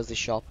heading towards the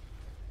shop.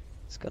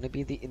 It's gonna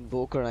be the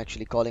Invoker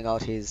actually calling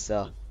out his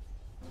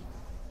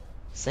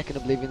second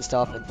Oblivion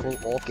Staff and full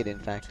Orchid, in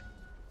fact.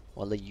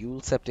 While the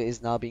Yule Scepter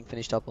is now being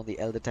finished up on the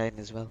Elder Titan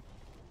as well.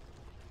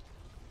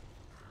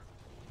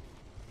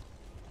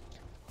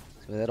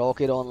 With that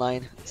Orchid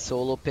online,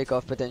 solo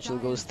pick-off potential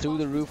goes through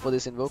the roof for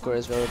this Invoker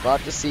as we're about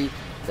to see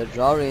the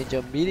Draw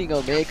Ranger meeting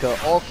a Maker.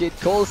 Orchid,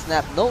 Cold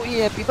Snap, no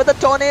EMP, but the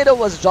Tornado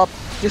was dropped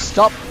to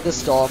stop the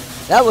Storm.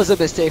 That was a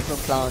mistake from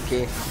Clown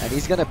K, and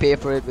he's gonna pay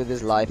for it with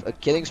his life. A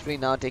killing spree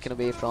now taken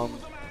away from,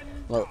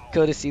 well,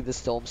 courtesy of the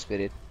Storm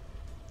Spirit.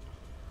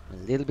 A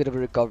little bit of a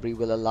recovery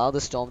will allow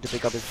the Storm to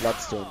pick up his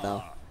Bloodstone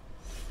now.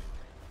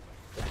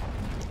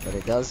 But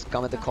it does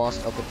come at the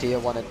cost of the tier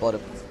 1 at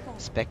bottom.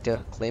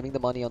 Spectre claiming the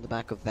money on the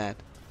back of that.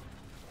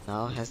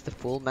 Now has the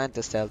full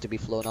Manta style to be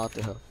flown out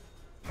to her.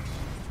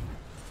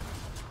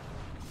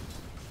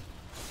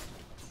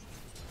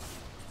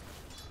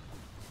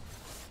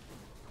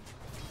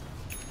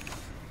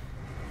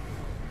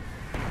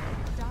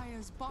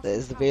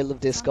 There's the Veil of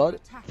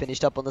Discord,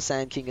 finished up on the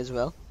Sand King as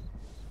well.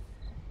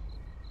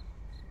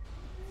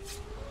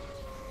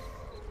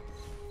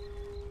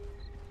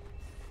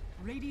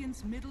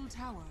 Radiant's middle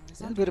tower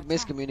is A little under bit of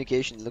attack.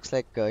 miscommunication. Looks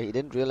like he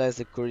didn't realize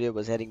the courier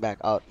was heading back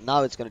out.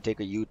 Now it's going to take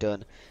a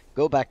U-turn.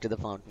 Go back to the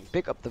fountain,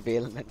 pick up the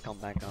Veil and then come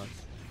back out.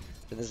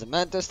 So there's a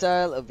Manta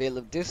style, a Veil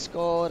of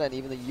Discord, and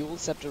even the Yule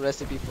Scepter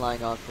recipe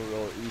flying out for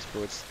Roar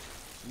Esports.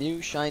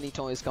 New shiny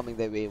toys coming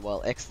their way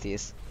while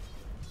Exthious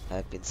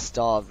have been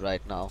starved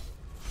right now.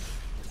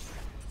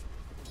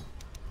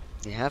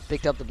 They have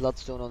picked up the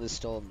Bloodstone on this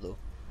Storm though,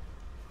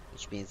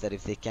 which means that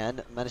if they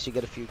can manage to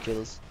get a few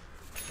kills,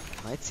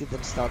 might see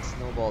them start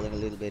snowballing a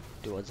little bit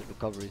towards a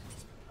recovery.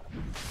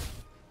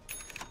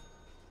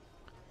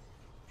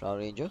 Draw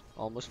Ranger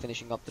almost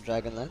finishing up the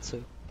Dragonlance,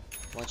 so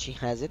once she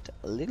has it,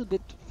 a little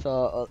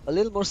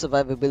more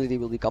survivability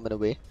will be coming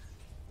away,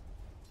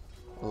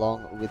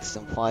 along with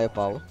some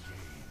firepower.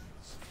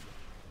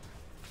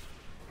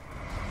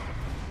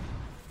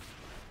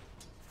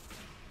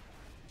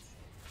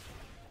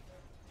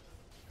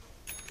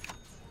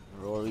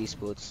 Roar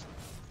Esports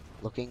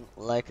looking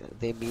like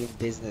they mean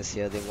business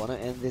here. They want to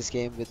end this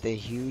game with the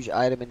huge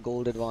item and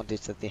gold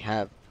advantage that they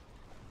have.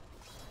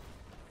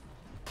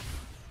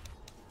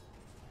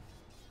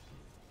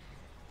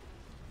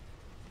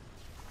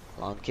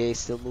 Clown K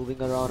still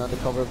moving around under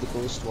cover of the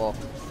Ghost Walk,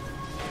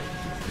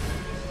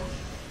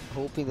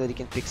 hoping that he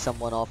can pick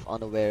someone off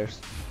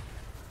unawares.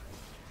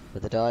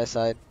 But the dire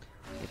side,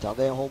 they've done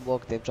their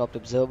homework. They've dropped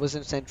observers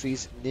and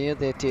sentries near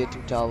their tier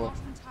 2 tower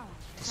Bottom tower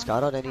to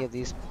scout out any of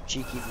these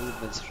cheeky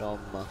movements from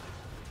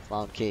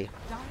Clown K.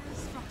 Dire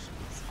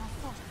structures are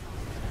fortified.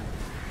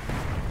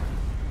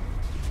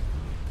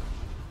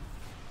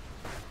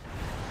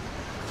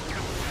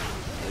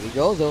 There we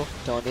go though,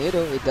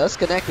 Tornado, it does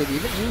connect, it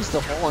even used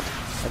the Haunt,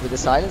 and with the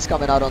silence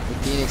coming out on the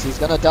Phoenix, he's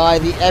gonna die.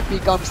 The Epi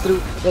comes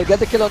through, they'll get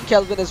the kill on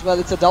Kelvin as well.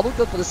 It's a double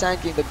kill for the Sand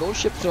King, the Ghost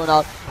Ship thrown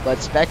out, but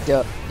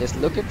Spectre just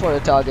looking for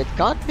a target,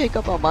 can't make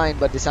up her mind,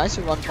 but decides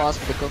to run fast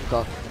for the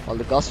Kunkka, while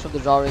the Gust from the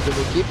Draw Ranger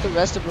will keep the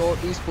rest of Roar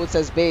Esports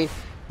as bay.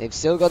 They've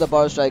still got the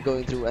Bar Strike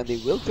going through, and they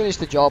will finish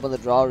the job on the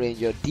Draw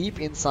Ranger, deep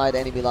inside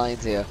enemy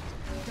lines here.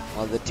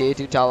 While the tier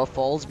 2 tower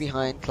falls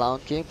behind, Clown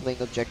King playing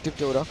Objective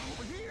Dota,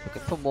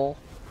 looking for more.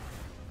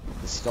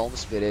 The Storm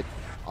Spirit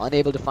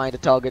unable to find a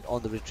target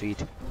on the retreat.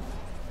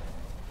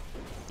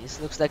 This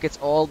looks like it's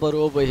all but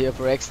over here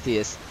for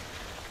Exthious,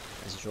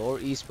 as Roar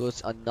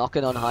Esports are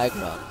knocking on high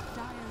ground.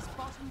 Dire's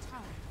bottom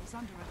tower is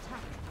under attack.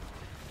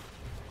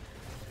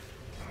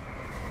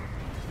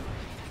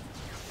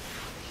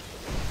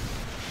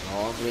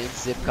 Long range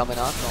zip coming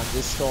out from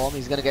this Storm.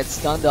 He's gonna get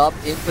stunned up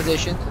in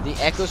position. The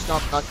Echo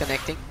Stomp not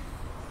connecting.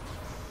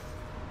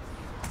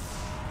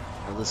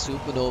 And the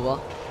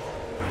Supernova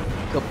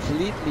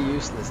completely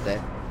useless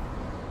there.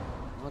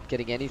 Not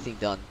getting anything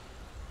done.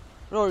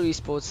 Roar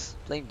Esports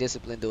playing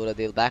disciplined Dota.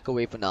 They'll back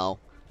away for now.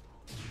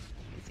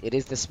 It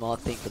is the smart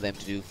thing for them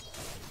to do.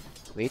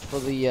 Wait for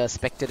the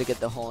Spectre to get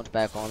the Haunt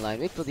back online.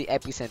 Wait for the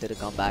Epicenter to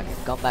come back.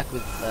 And come back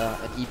with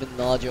an even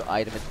larger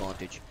item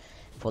advantage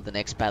for the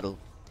next battle.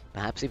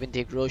 Perhaps even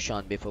take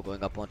Roshan before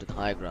going up onto the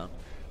high ground.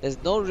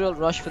 There's no real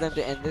rush for them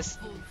to end this.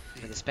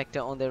 And the Spectre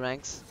on their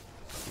ranks.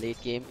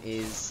 Late game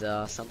is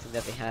something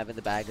that they have in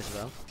the bag as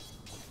well.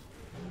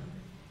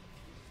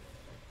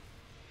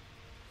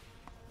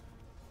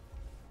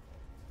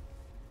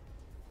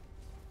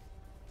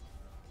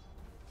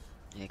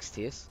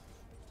 Exthious.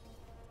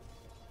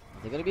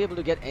 They're going to be able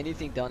to get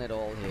anything done at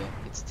all here.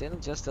 It's still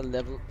just a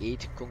level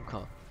 8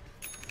 Kunkka.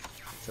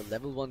 It's a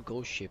level 1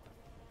 Ghost Ship,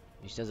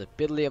 which does a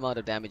piddly amount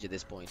of damage at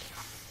this point.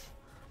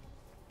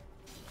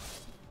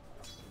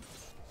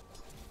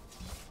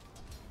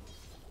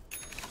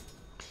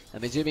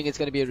 I'm assuming it's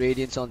going to be a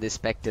Radiance on this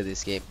Spectre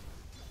this game.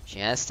 She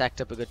has stacked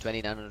up a good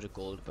 2900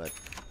 gold, but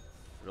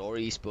Roar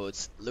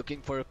Esports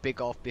looking for a pick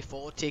off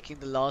before taking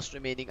the last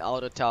remaining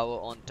outer tower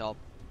on top.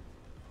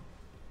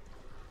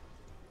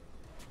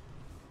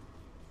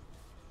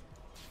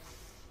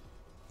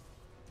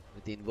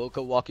 With the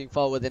Invoker walking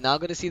forward, they're now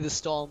going to see the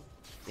Storm.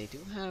 They do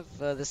have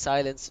the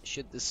silence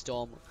should the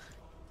Storm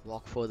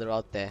walk further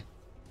out there.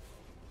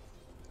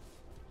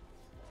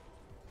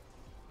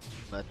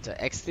 But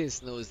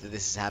Exthious knows that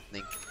this is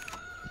happening.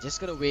 They're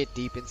just going to wait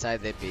deep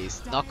inside their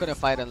base. Not going to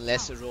fight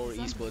unless Roar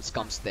Esports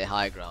comes to their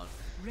high ground.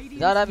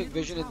 Without having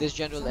vision in this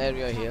general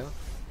area here,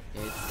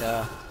 it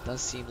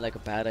does seem like a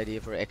bad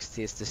idea for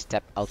Exthious to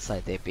step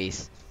outside their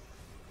base.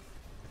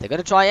 They're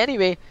gonna try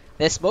anyway.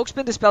 Their smoke's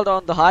been dispelled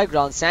on the high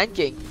ground. Sand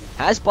King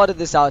has spotted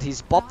this out.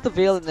 He's popped the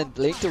veil and then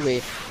blinked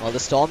away. While the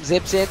storm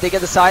zips in, they get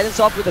the silence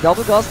off with a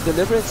double gust.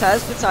 Deliverance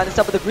has been silenced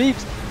up, but the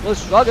Greaves will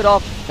shrug it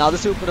off. Now the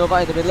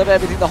Supernova in the middle of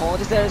everything. The Haunt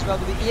is there as well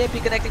with the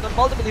EMP connecting on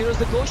multiple heroes.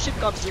 The Ghost Ship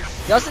comes through.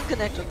 Doesn't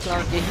connect on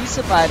Clown. Yeah, he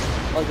survives.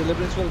 While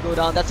Deliverance will go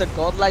down. That's a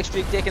godlike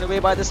streak taken away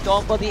by the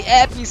storm. But the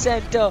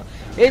epicenter,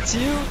 it's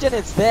huge and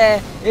it's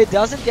there. It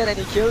doesn't get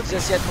any kills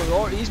just yet for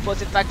Roar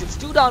Esports. In fact, it's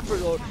 2 down for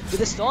Roar, with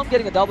the storm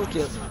getting a double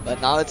kill. But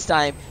now it's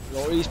time.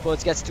 Roar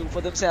Esports gets 2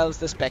 for themselves.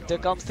 The Spectre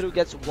comes through,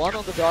 gets 1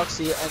 on the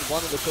Darkseer and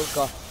 1 on the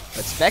Kunkka.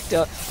 But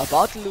Spectre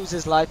about to lose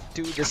his life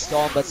to the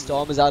Storm, but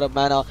Storm is out of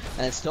mana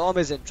and Storm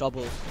is in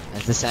trouble.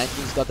 As the Sand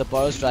King's got the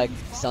Burrow Strike,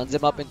 stuns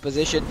him up in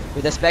position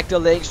with the Spectre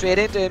laying straight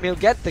into him. He'll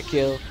get the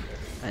kill.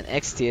 And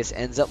Exthious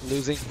ends up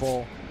losing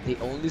 4. The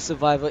only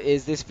survivor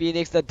is this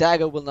Phoenix. The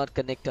dagger will not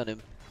connect on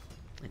him.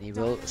 And he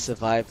will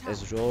survive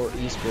as Roar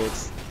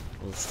Esports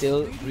will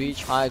still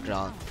reach high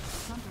ground.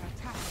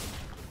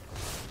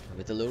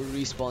 With a low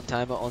respawn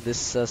timer on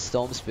this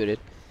Storm Spirit,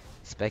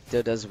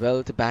 Spectre does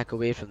well to back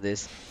away from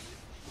this.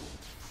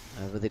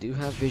 However, they do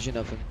have vision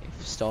of him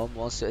if Storm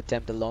wants to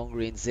attempt a long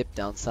range zip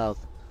down south.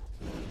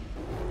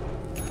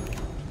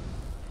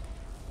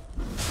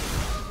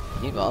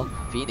 Meanwhile,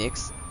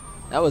 Phoenix,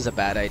 that was a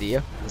bad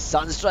idea. The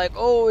Sunstrike,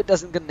 oh, it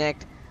doesn't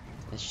connect.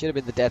 It should have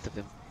been the death of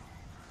him.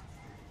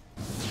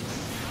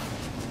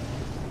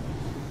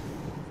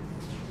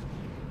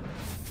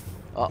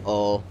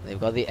 Uh-oh, they've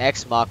got the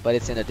X mark, but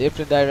it's in a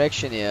different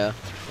direction here.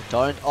 The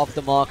Torrent off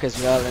the mark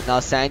as well, and now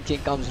Sand King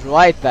comes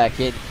right back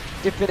in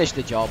to finish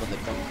the job on the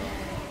Kunkka.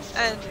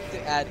 And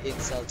to add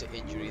insult to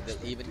injury,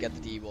 they'll even get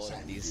the D-ward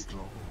on these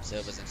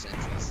servers and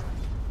sentries.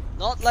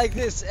 Not like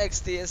this,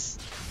 Exthious.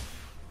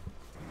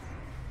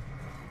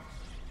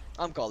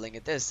 I'm calling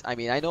it this. I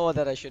mean, I know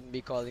that I shouldn't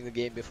be calling the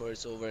game before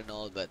it's over and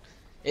all, but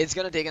it's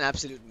gonna take an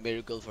absolute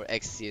miracle for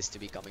Exthious to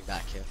be coming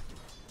back here.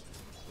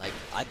 Like,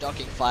 I'm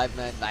talking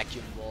 5-man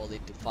vacuum wall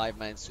into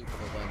 5-man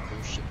supernova and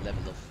ghost ship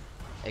level of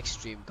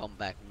extreme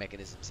comeback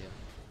mechanisms here.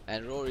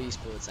 And Roar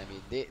Esports, I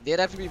mean, they'd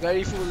have to be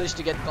very foolish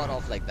to get caught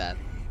off like that.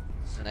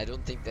 And I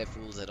don't think they're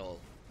fools at all.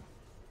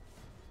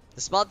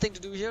 The smart thing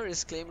to do here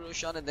is claim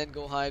Roshan and then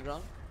go high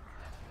ground.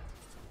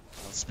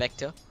 Well,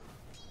 Spectre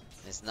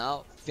has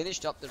now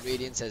finished up the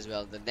Radiance as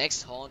well. The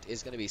next Haunt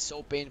is going to be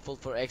so painful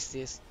for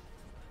Exthious.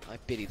 I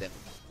pity them.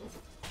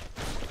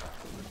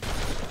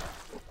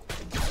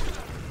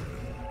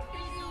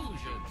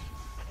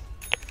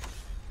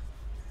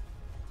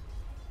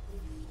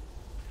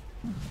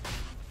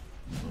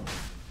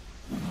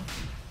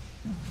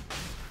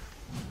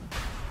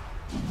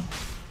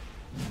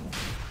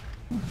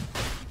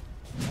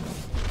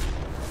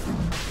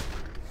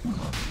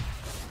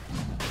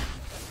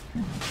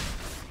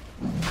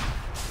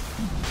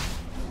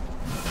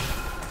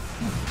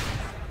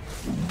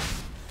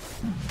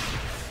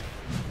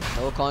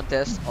 No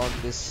contest on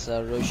this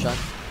Roshan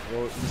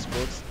Roar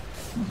Esports.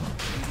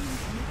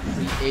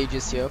 3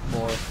 ages here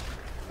for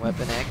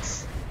Weapon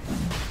X.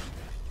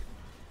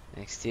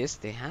 Exthious,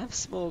 they have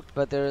smoked,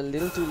 but they're a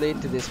little too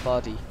late to this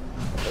party.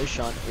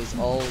 Roshan is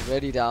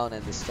already down,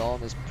 and the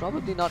Storm is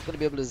probably not going to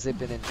be able to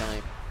zip in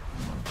time.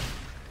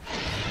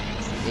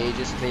 As the age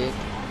is claimed,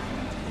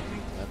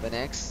 Weapon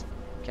X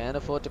can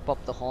afford to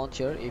pop the Haunt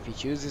here if he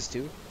chooses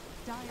to.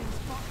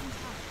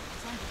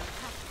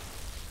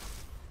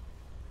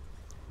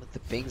 But the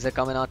pings are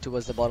coming out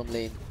towards the bottom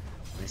lane.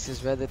 This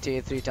is where the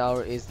tier 3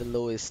 tower is the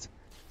lowest.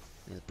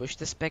 They'll push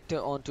the Spectre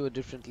onto a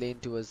different lane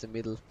towards the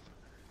middle,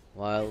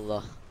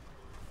 while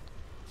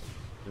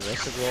the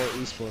rest of Roar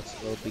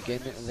Esports will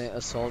begin their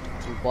assault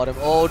to bottom.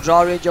 Oh,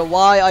 Draw Ranger,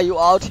 why are you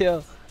out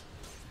here?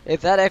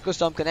 If that Echo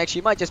Storm connects, she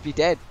might just be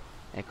dead.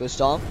 Echo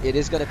Storm, it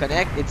is going to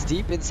connect. It's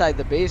deep inside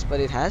the base, but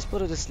it has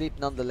put her to sleep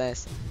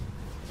nonetheless.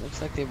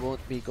 Looks like they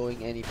won't be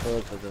going any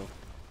further though.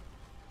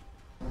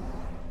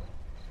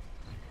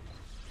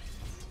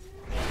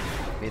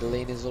 Middle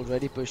lane is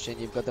already pushed in.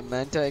 You've got the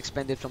Manta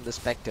expended from the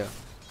Spectre.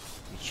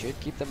 It should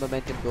keep the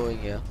momentum going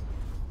here.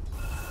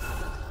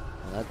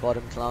 Well, that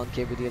bottom Clown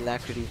came with the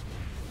Alacrity,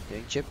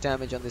 doing chip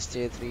damage on this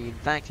tier 3. In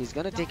fact, he's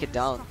gonna take it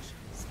down.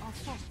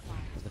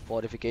 The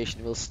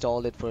fortification will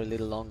stall it for a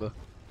little longer.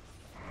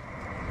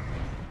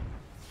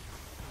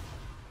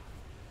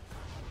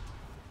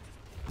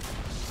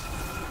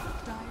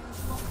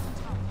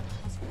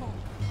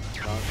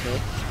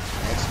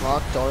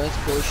 X-Mark, Torrents,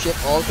 Ghost Ship,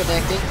 all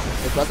connecting.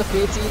 They've got the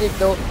Fate's Edict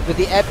though, with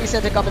the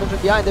epicenter coming in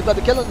from behind. They've got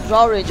the kill on the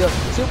Draw Ranger.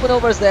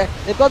 Supernova's there.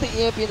 They've got the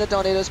EMP in the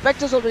Tornado.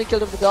 Spectre's already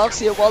killed him with the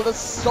Darkseer, while the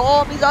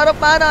Storm is out of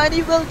mana and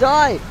he will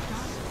die.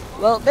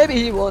 Well, maybe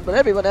he won't, but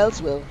everyone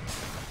else will.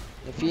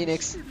 The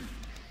Phoenix,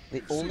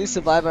 the only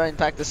survivor. In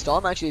fact, the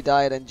Storm actually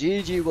died, and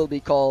GG will be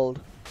called,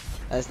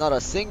 as not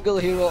a single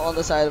hero on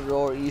the side of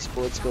Roar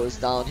Esports goes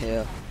down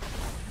here.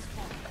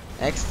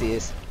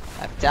 Exthious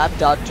have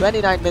tapped out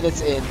 29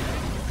 minutes in.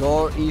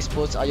 Your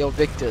esports are your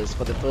victors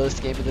for the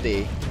first game of the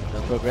day.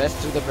 Now progress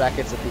through the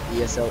brackets of the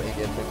ESL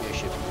India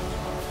Premiership.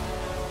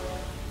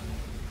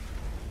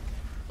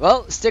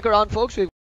 Well, stick around, folks. We've